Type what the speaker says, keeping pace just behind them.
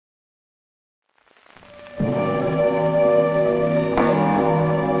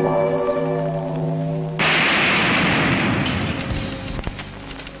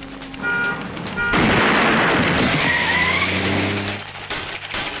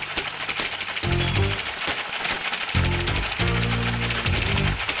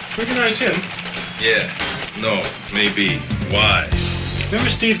Recognize him? Yeah. No. Maybe. Why? Remember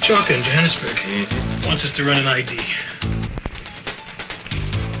Steve Chalker in Johannesburg? Mm-hmm. Wants us to run an ID.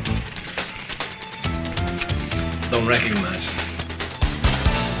 Don't recognize him.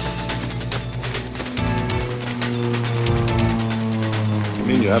 You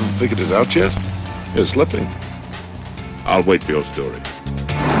mean you haven't figured it out yet? You're slipping. I'll wait for your story.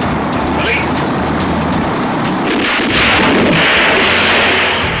 Police!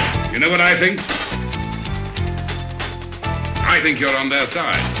 You know what I think? I think you're on their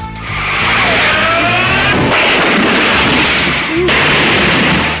side.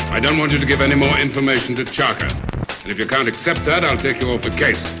 I don't want you to give any more information to Chalker. And if you can't accept that, I'll take you off the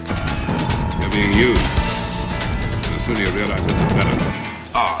case. You're being used. And the sooner you realize it, the better.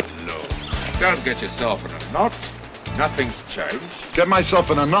 Oh, no. Don't get yourself in a knot. Nothing's changed. Get myself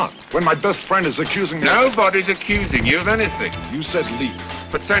in a knot when my best friend is accusing me. Nobody's accusing you of anything. You said leap.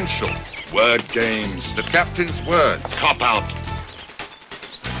 Potential. Word games. The captain's words. Cop out.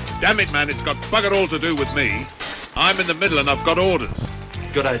 Damn it, man, it's got bugger all to do with me. I'm in the middle and I've got orders.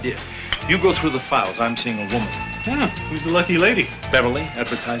 Good idea. You go through the files. I'm seeing a woman. Yeah, who's the lucky lady? Beverly,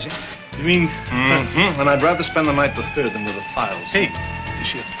 advertising. You mean... And I'd rather spend the night with her than with the files. Hey, does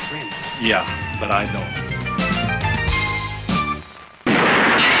she have a friend? Yeah, but I don't.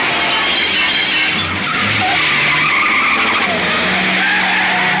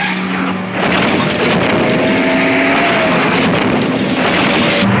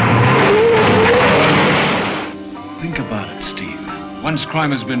 Think about it, Steve. Once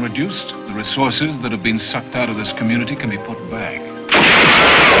crime has been reduced, the resources that have been sucked out of this community can be put back.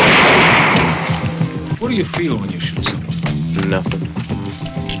 What do you feel when you shoot someone? Nothing.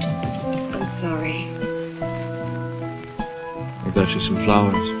 I'm sorry. I got you some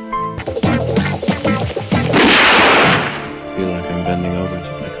flowers. Feel like I'm bending over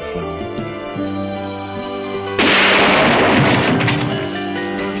to pick a flower.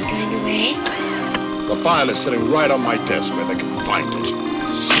 Are we going away? The file is sitting right on my desk where they can find it.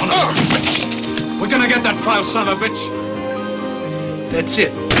 Son of a bitch! We're gonna get that file, son of a bitch! That's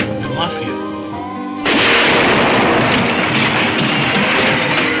it. The mafia.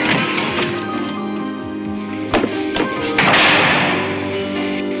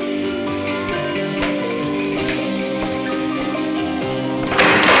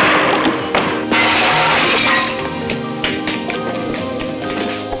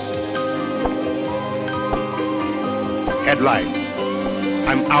 Headlines.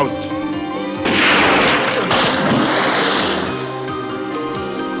 I'm out.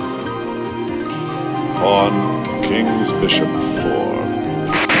 On King's Bishop 4.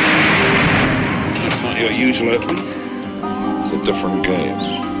 That's not your usual opening. It's a different game.